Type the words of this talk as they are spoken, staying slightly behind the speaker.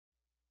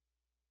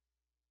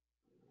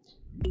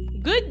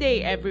Good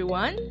day,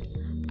 everyone.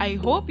 I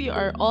hope you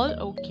are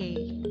all okay.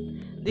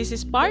 This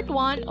is part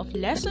 1 of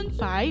Lesson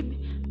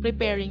 5,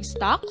 Preparing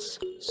Stocks,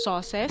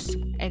 Sauces,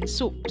 and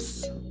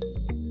Soups.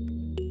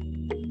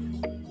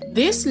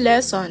 This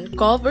lesson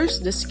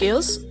covers the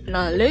skills,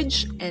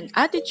 knowledge, and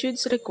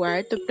attitudes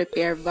required to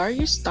prepare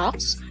various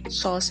stocks,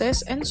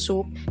 sauces, and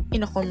soup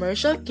in a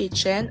commercial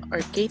kitchen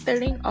or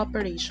catering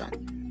operation.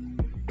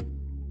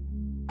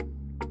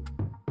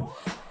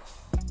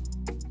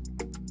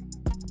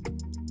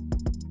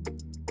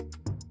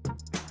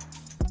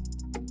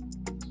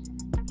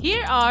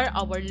 Here are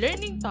our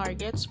learning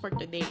targets for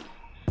today.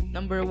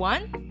 Number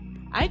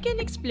 1, I can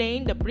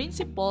explain the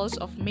principles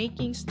of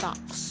making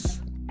stocks.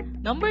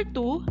 Number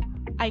 2,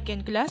 I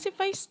can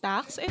classify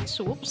stocks and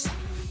soups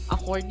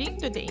according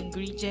to the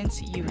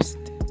ingredients used.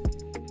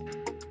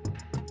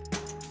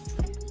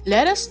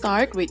 Let us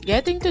start with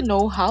getting to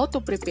know how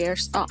to prepare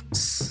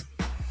stocks.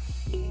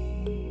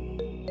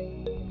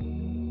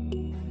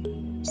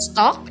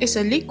 Stock is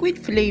a liquid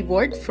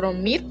flavored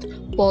from meat,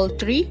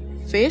 poultry,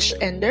 fish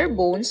and their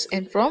bones,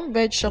 and from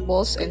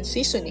vegetables and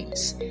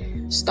seasonings.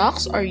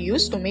 Stocks are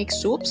used to make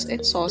soups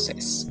and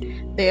sauces.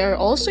 They are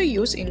also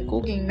used in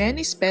cooking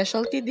many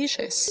specialty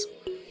dishes.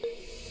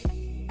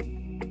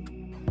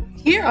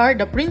 Here are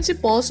the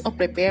principles of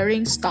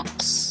preparing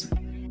stocks.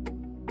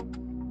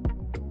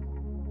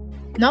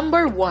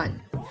 Number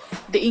 1.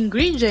 The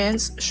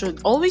ingredients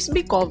should always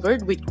be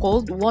covered with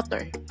cold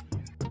water.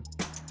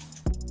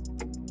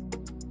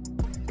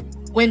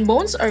 When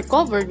bones are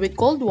covered with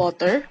cold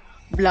water,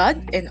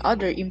 blood and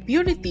other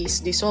impurities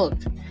dissolve.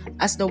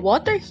 As the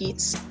water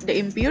heats, the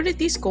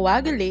impurities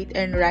coagulate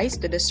and rise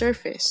to the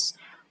surface,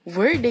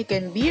 where they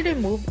can be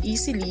removed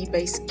easily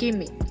by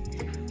skimming.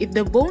 If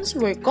the bones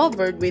were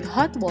covered with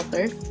hot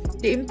water,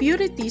 the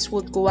impurities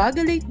would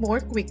coagulate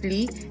more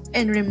quickly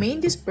and remain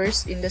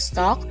dispersed in the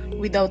stock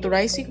without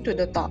rising to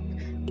the top,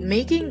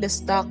 making the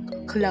stock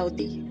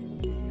cloudy.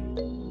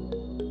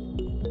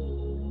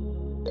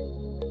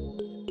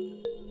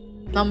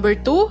 Number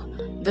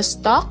 2, the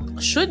stock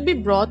should be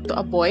brought to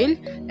a boil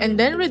and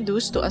then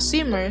reduced to a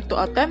simmer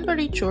to a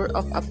temperature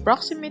of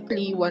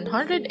approximately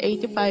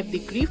 185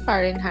 degrees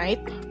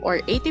Fahrenheit or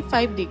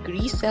 85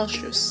 degrees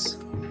Celsius.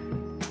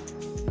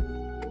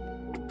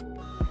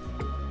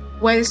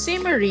 While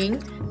simmering,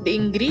 the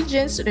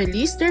ingredients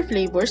release their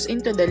flavors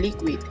into the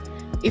liquid.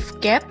 If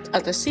kept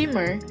at a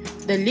simmer,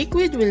 the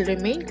liquid will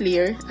remain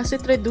clear as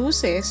it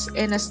reduces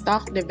and a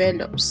stock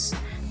develops.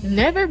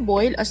 Never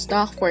boil a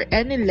stock for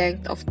any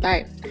length of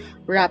time.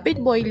 Rapid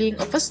boiling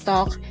of a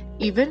stock,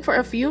 even for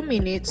a few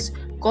minutes,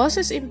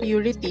 causes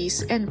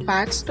impurities and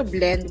fats to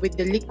blend with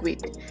the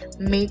liquid,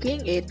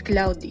 making it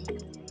cloudy.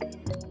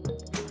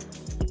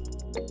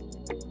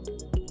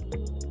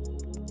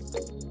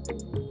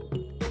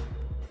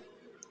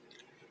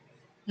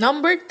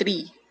 Number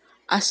 3.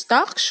 A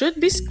stock should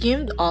be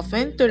skimmed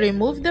often to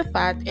remove the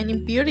fat and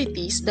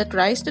impurities that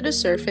rise to the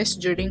surface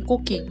during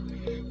cooking.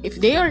 If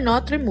they are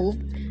not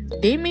removed,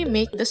 they may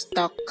make the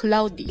stock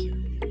cloudy.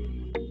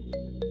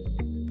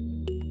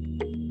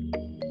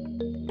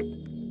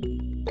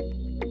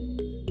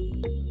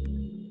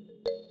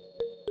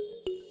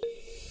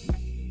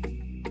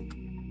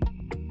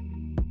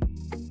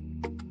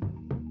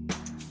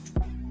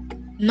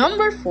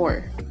 Number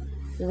 4.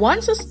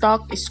 Once a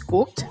stock is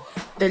cooked,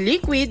 the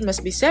liquid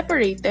must be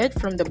separated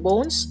from the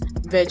bones,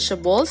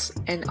 vegetables,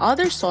 and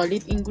other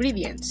solid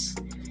ingredients.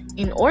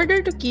 In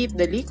order to keep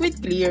the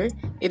liquid clear,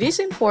 it is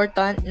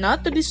important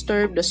not to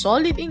disturb the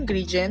solid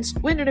ingredients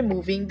when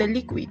removing the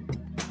liquid.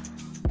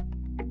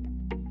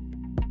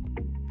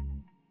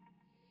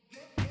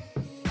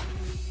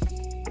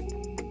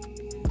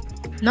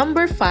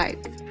 Number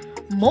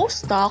 5.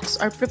 Most stocks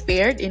are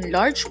prepared in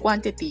large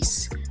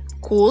quantities,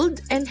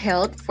 cooled and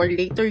held for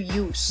later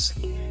use.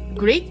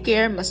 Great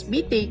care must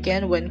be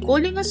taken when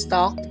cooling a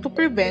stock to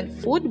prevent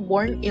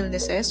food-borne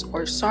illnesses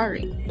or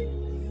souring.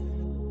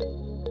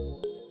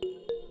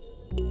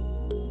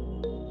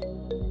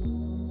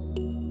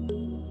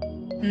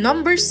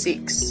 Number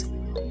 6.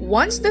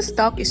 Once the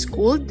stock is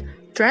cooled,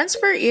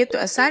 transfer it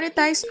to a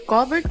sanitized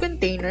covered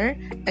container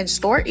and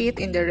store it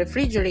in the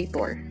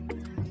refrigerator.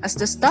 As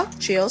the stock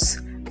chills,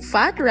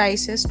 fat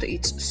rises to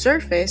its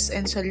surface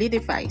and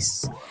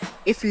solidifies.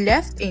 If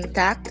left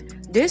intact,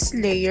 this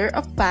layer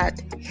of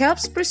fat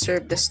helps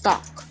preserve the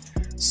stock.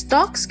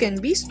 Stocks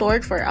can be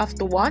stored for up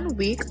to 1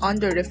 week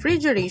under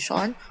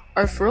refrigeration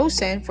or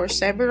frozen for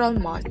several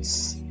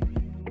months.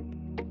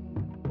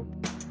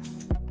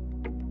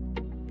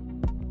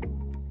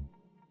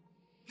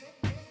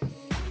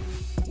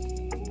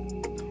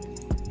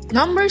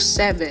 Number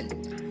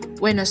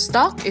 7. When a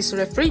stock is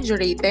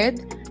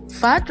refrigerated,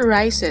 fat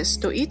rises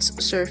to its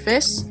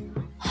surface,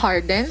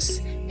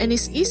 hardens, and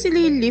is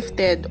easily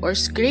lifted or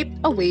scraped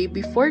away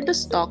before the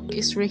stock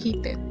is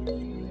reheated.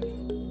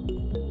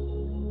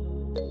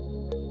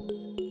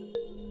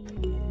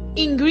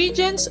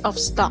 Ingredients of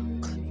stock.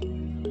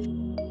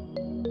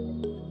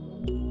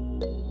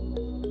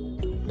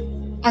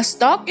 A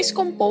stock is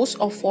composed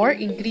of 4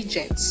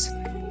 ingredients.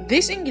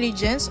 These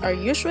ingredients are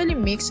usually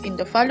mixed in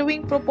the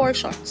following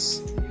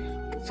proportions: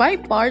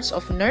 5 parts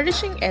of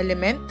nourishing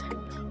element,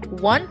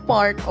 1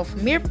 part of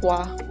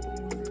mirepoix,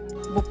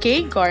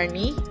 bouquet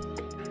garni,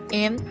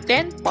 and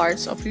 10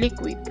 parts of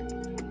liquid.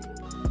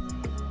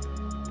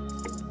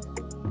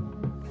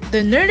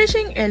 The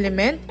nourishing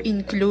element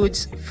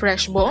includes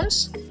fresh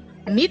bones,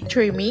 meat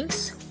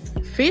trimmings,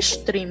 fish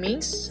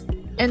trimmings,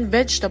 and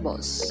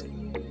vegetables.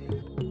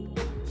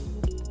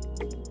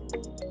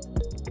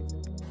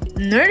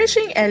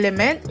 Nourishing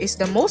element is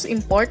the most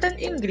important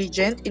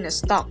ingredient in a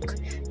stock.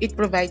 It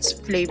provides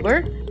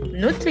flavor,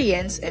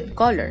 nutrients, and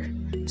color.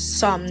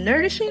 Some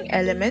nourishing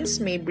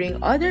elements may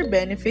bring other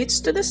benefits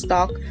to the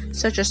stock,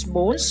 such as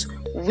bones,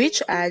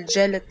 which add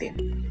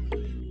gelatin.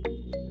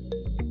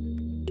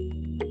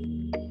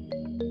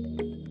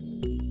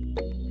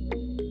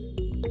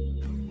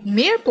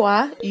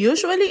 Mirepoix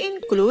usually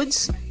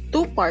includes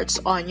 2 parts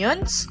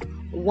onions,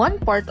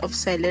 1 part of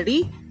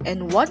celery,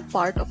 and 1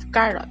 part of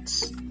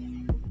carrots.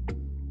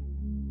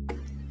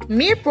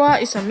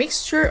 Mirepoix is a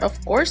mixture of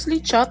coarsely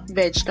chopped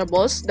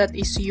vegetables that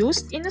is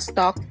used in a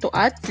stock to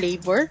add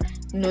flavor,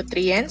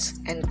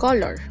 nutrients, and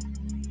color.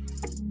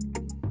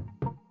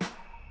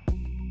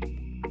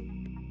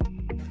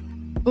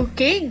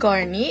 Bouquet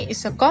garni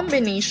is a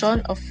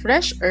combination of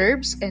fresh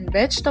herbs and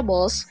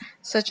vegetables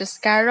such as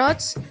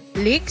carrots,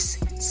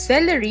 leeks,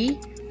 celery,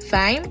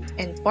 thyme,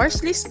 and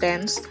parsley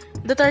stems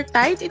that are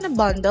tied in a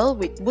bundle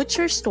with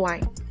butcher's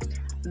twine.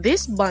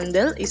 This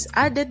bundle is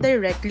added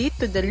directly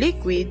to the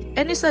liquid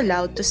and is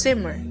allowed to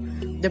simmer.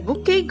 The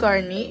bouquet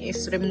garni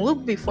is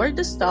removed before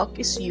the stock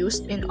is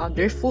used in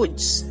other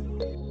foods.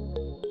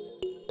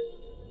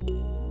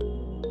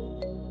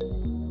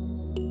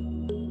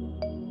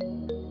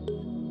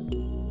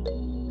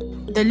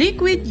 The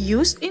liquid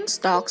used in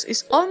stocks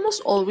is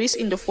almost always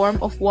in the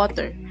form of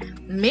water,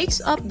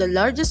 makes up the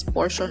largest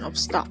portion of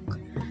stock.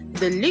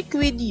 The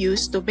liquid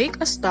used to make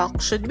a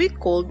stock should be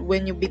cold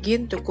when you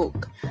begin to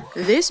cook.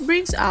 This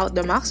brings out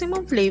the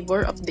maximum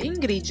flavor of the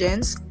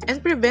ingredients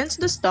and prevents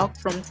the stock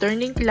from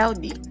turning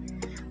cloudy.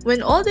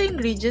 When all the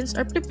ingredients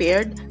are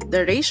prepared,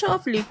 the ratio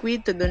of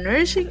liquid to the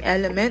nourishing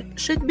element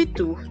should be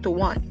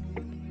 2:1.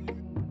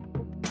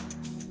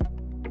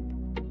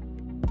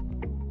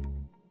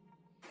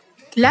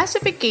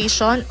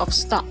 Classification of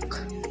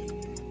stock.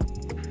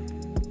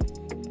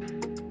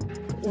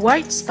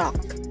 White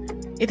stock.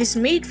 It is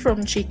made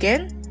from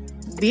chicken,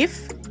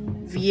 beef,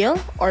 veal,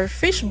 or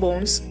fish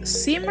bones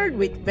simmered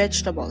with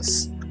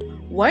vegetables.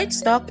 White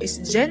stock is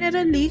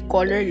generally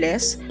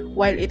colorless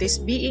while it is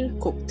being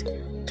cooked.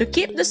 To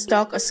keep the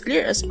stock as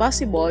clear as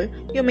possible,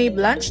 you may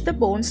blanch the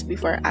bones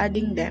before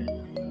adding them.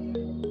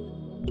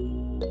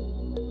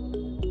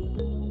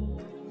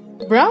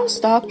 Brown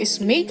stock is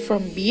made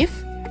from beef,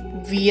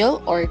 veal,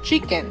 or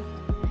chicken.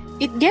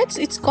 It gets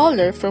its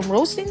color from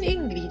roasting the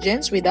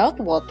ingredients without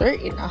water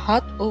in a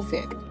hot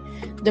oven.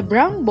 The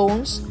brown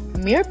bones,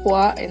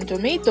 mirepoix, and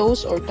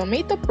tomatoes or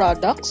tomato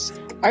products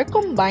are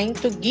combined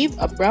to give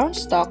a brown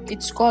stock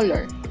its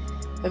color.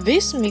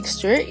 This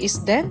mixture is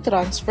then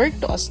transferred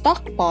to a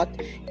stock pot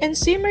and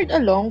simmered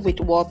along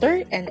with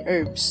water and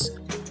herbs.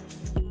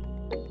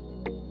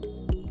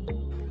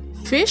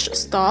 Fish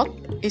stock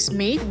is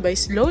made by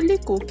slowly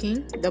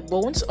cooking the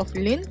bones of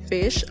lean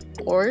fish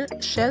or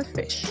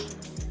shellfish.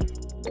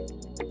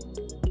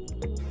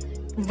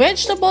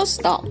 Vegetable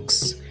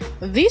stocks.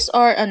 These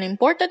are an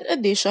important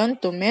addition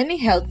to many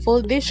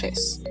healthful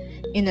dishes.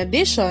 In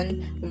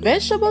addition,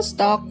 vegetable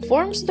stock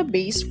forms the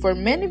base for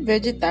many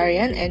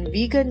vegetarian and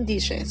vegan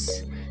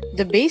dishes.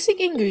 The basic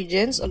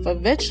ingredients of a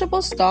vegetable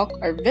stock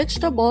are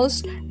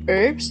vegetables,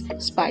 herbs,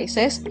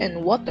 spices,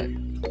 and water.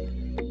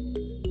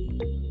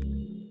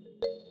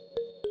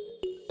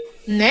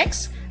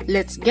 Next,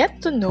 let's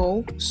get to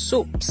know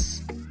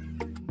soups.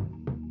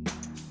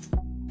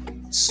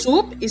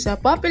 Soup is a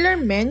popular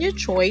menu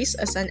choice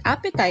as an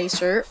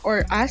appetizer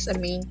or as a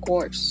main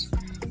course.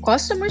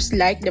 Customers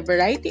like the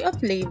variety of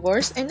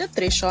flavors and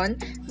nutrition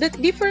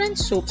that different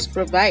soups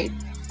provide.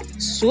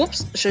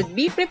 Soups should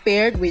be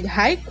prepared with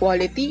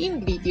high-quality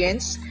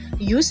ingredients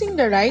using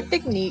the right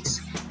techniques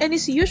and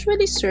is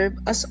usually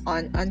served as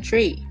an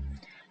entree.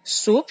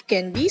 Soup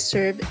can be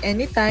served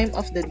any time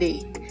of the day.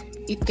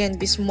 It can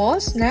be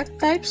small snack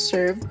type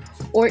served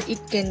or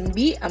it can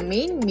be a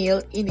main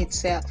meal in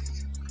itself.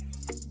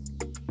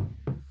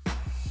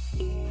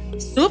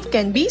 Soup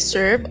can be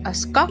served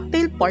as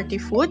cocktail party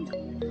food,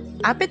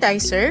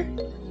 appetizer,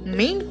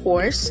 main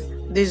course,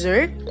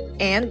 dessert,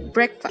 and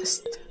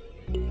breakfast.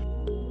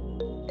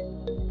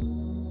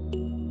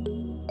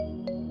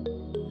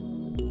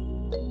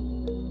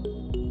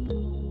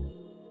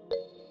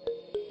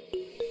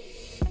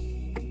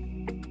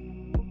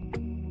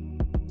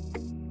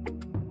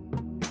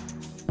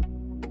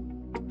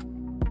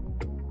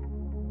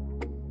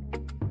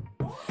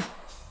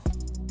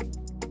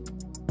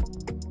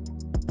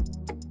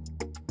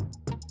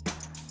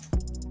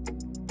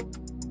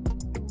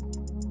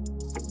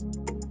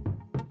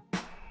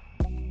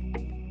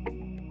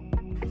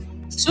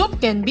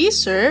 Soup can be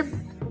served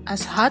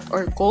as hot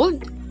or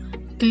cold,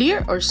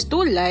 clear or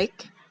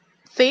stew-like,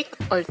 thick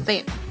or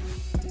thin.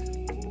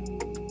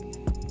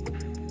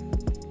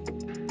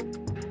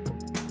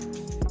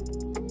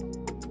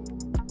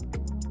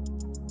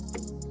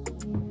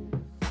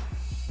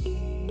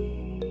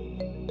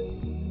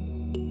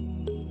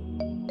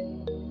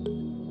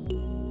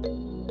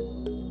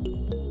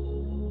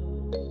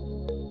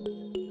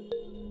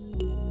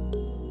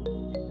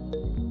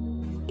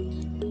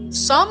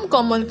 Some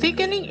common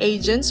thickening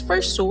agents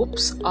for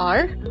soups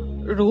are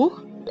roux,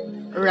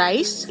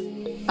 rice,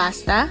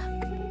 pasta,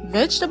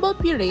 vegetable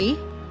puree,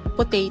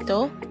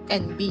 potato,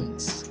 and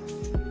beans.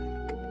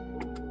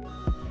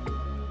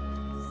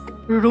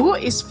 Roux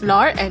is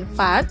flour and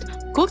fat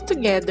cooked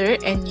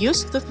together and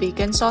used to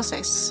thicken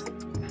sauces.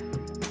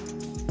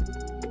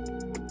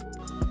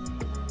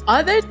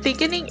 Other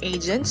thickening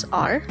agents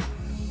are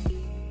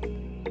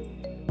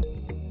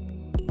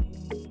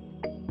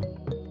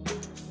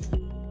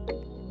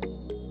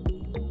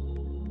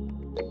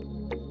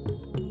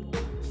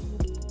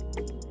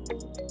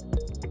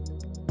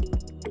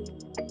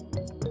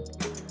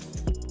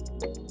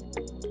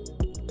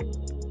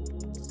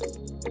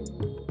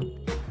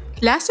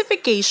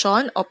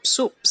classification of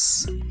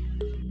soups.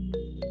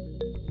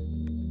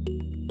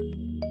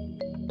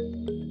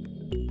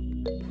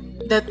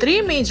 The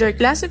three major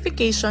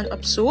classifications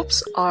of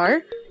soups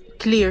are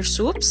clear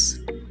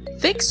soups,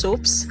 thick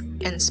soups,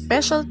 and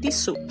specialty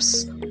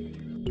soups.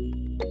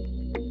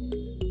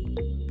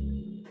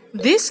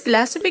 This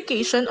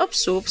classification of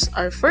soups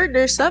are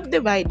further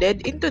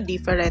subdivided into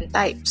different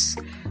types.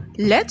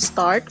 Let's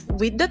start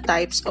with the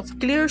types of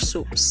clear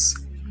soups.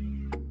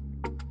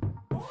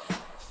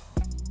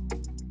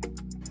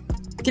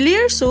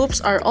 Clear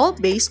soups are all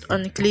based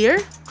on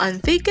clear,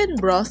 unthickened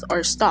broth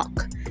or stock.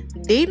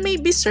 They may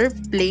be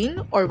served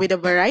plain or with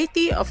a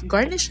variety of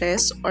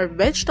garnishes or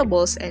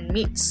vegetables and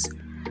meats.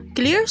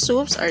 Clear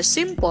soups are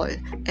simple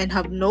and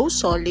have no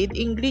solid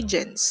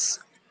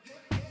ingredients.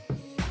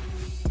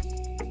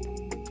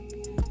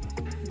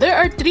 There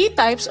are three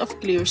types of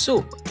clear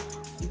soup: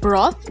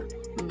 broth,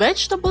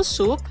 vegetable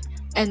soup,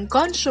 and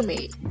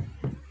consommé.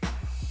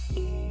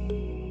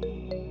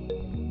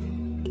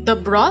 The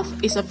broth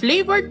is a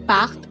flavored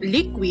packed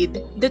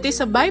liquid that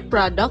is a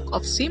byproduct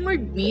of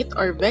simmered meat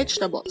or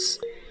vegetables.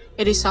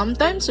 It is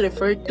sometimes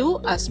referred to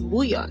as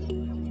bouillon.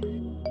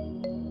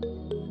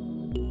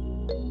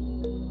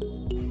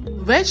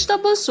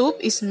 Vegetable soup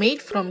is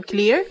made from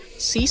clear,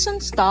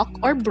 seasoned stock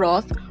or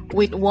broth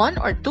with one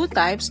or two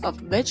types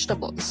of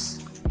vegetables.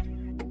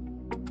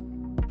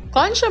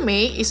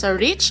 Consommé is a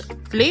rich,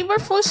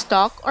 flavorful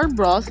stock or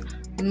broth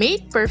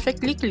made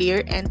perfectly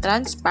clear and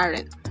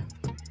transparent.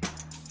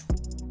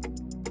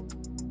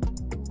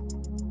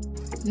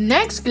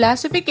 Next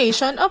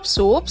classification of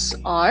soups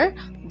are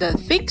the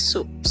thick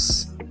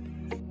soups.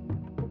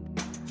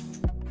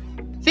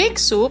 Thick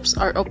soups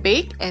are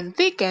opaque and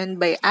thickened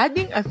by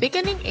adding a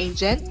thickening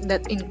agent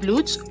that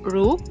includes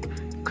roux,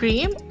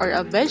 cream, or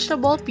a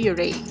vegetable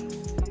puree.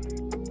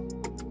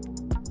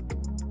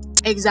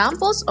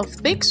 Examples of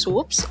thick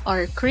soups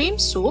are cream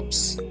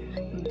soups,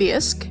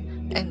 bisque,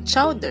 and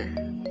chowder.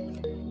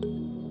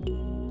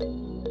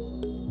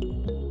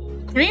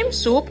 Cream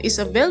soup is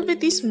a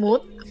velvety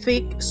smooth,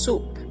 thick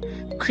soup.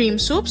 Cream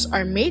soups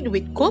are made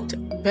with cooked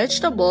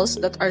vegetables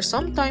that are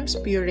sometimes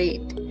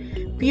pureed.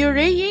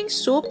 Pureeing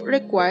soup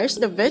requires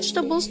the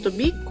vegetables to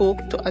be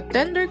cooked to a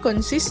tender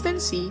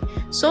consistency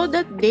so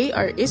that they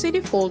are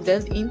easily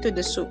folded into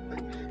the soup.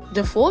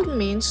 The fold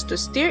means to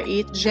stir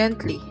it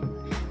gently.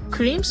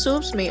 Cream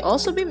soups may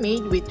also be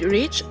made with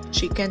rich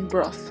chicken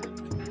broth.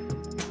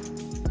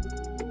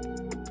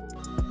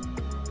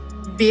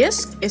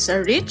 Bisque is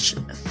a rich,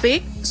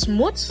 thick,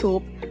 smooth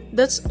soup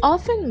that's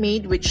often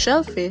made with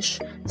shellfish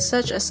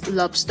such as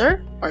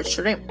lobster or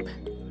shrimp.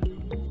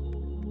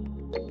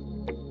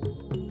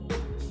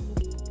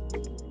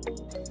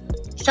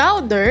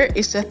 Chowder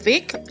is a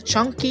thick,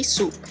 chunky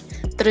soup.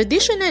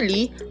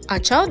 Traditionally, a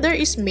chowder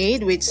is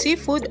made with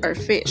seafood or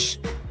fish,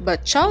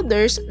 but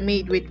chowders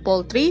made with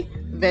poultry,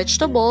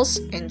 vegetables,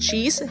 and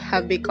cheese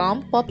have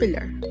become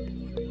popular.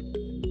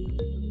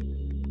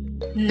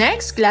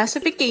 Next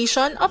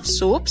classification of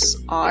soups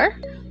are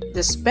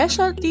the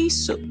specialty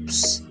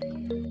soups.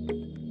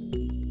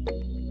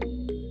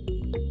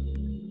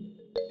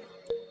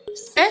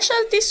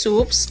 Specialty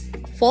soups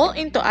fall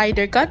into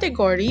either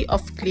category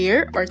of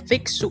clear or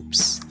thick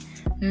soups.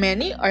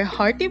 Many are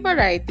hearty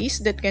varieties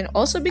that can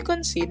also be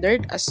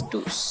considered as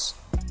stews.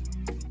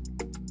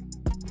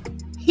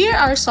 Here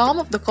are some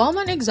of the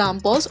common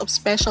examples of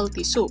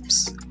specialty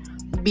soups: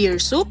 beer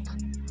soup,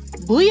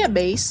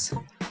 bouillabaisse,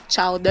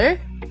 chowder,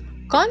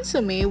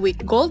 consommé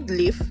with gold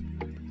leaf,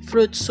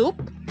 fruit soup,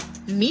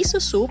 miso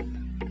soup,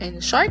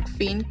 and shark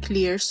fin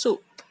clear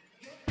soup.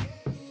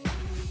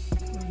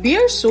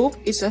 Beer soup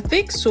is a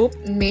thick soup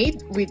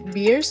made with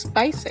beer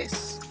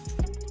spices.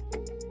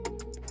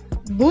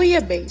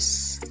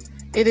 Bouillabaisse.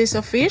 It is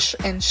a fish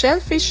and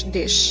shellfish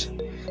dish,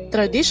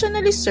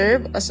 traditionally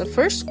served as a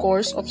first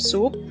course of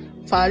soup,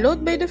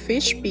 followed by the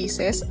fish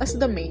pieces as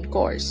the main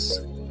course.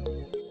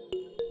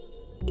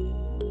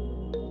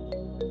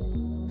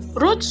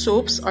 Root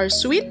soups are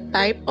sweet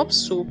type of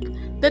soup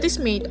that is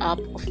made up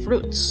of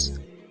fruits.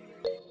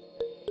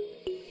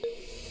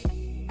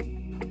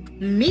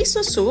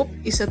 Miso soup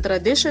is a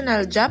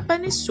traditional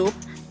Japanese soup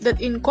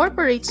that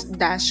incorporates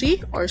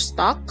dashi or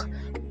stock,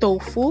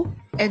 tofu,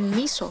 and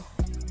miso.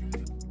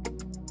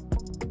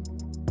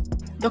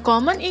 The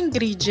common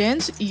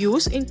ingredients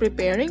used in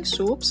preparing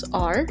soups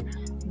are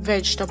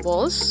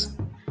vegetables,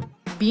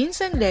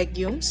 beans and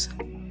legumes,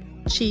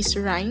 cheese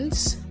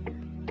rinds,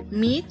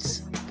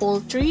 meats,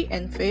 poultry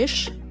and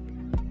fish,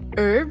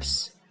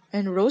 herbs,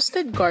 and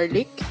roasted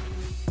garlic,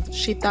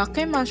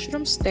 shiitake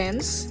mushroom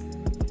stems,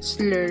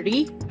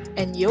 slurry,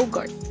 and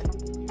yogurt.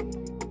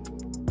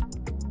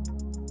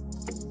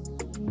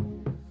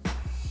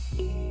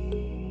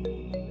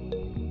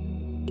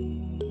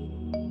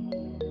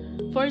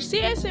 For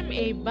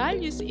CSMA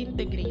values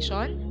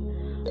integration,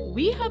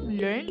 we have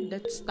learned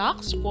that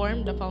stocks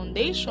form the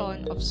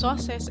foundation of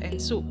sauces and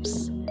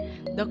soups.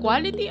 The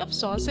quality of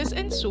sauces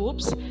and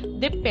soups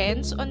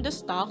depends on the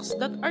stocks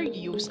that are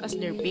used as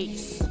their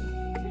base.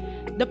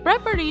 The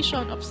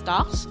preparation of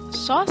stocks,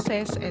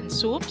 sauces, and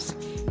soups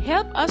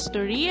help us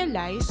to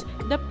realize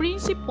the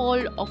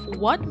principle of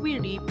what we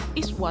reap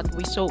is what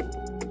we sow.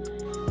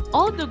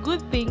 All the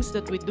good things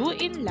that we do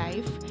in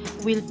life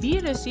will be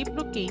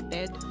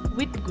reciprocated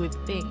with good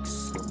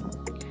things.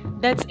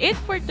 That's it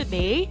for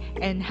today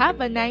and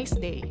have a nice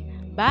day.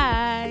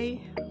 Bye!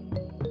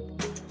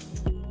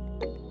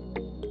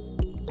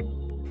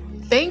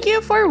 Thank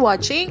you for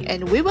watching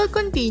and we will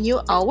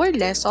continue our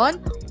lesson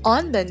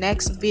on the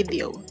next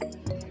video.